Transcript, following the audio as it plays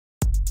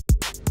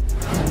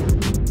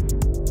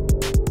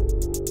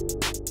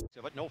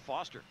but no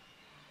Foster.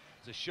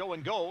 It's a show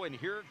and go, and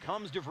here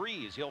comes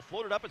Devries. He'll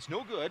float it up. It's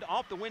no good.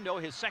 Off the window.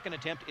 His second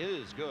attempt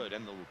is good,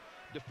 and the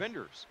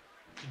defenders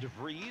to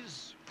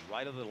Devries,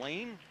 right of the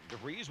lane.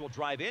 Devries will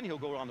drive in. He'll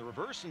go on the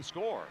reverse and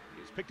score.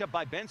 He's picked up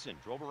by Benson.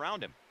 Drove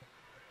around him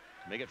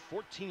to make it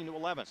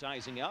 14-11.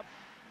 Sizing up.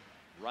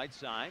 Right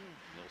side.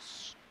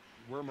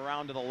 He'll worm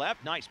around to the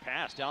left. Nice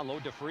pass down low.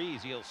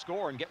 Devries. He'll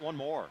score and get one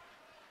more.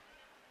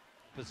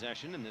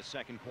 Possession in this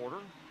second quarter.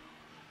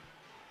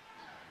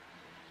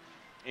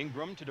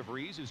 Ingram to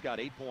Devries, who's got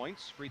 8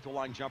 points. Free throw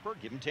line jumper,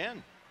 give him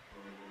 10.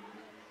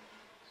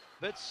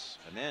 And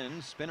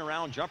then spin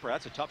around jumper.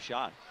 That's a tough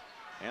shot.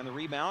 And the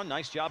rebound,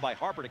 nice job by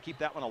Harper to keep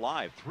that one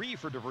alive. 3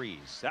 for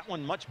Devries. That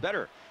one much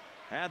better.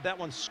 Had that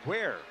one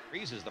square.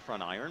 Freezes the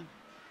front iron.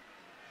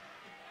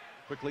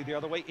 Quickly the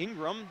other way,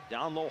 Ingram.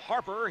 Down low,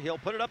 Harper. He'll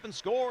put it up and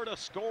score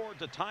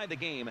to tie the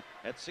game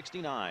at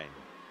 69.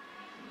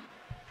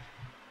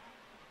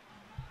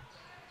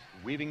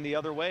 Weaving the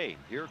other way.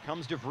 Here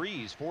comes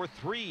Devries for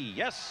 3.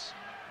 Yes.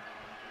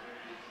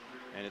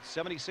 And it's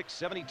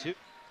 76-72.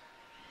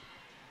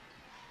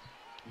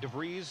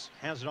 Devries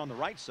has it on the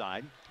right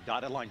side.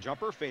 Dotted line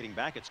jumper, fading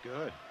back. It's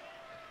good.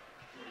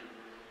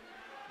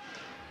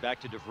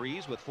 Back to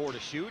Devries with 4 to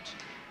shoot.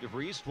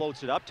 Devries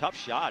floats it up. Tough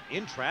shot.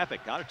 In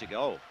traffic. Got it to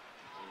go.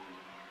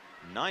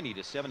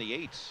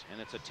 90-78. And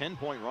it's a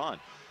 10-point run.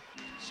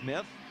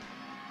 Smith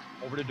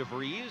over to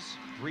Devries.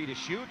 3 to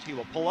shoot. He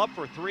will pull up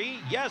for 3.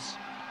 Yes.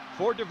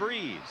 For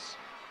Devries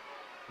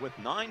with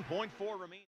 9.4 remaining.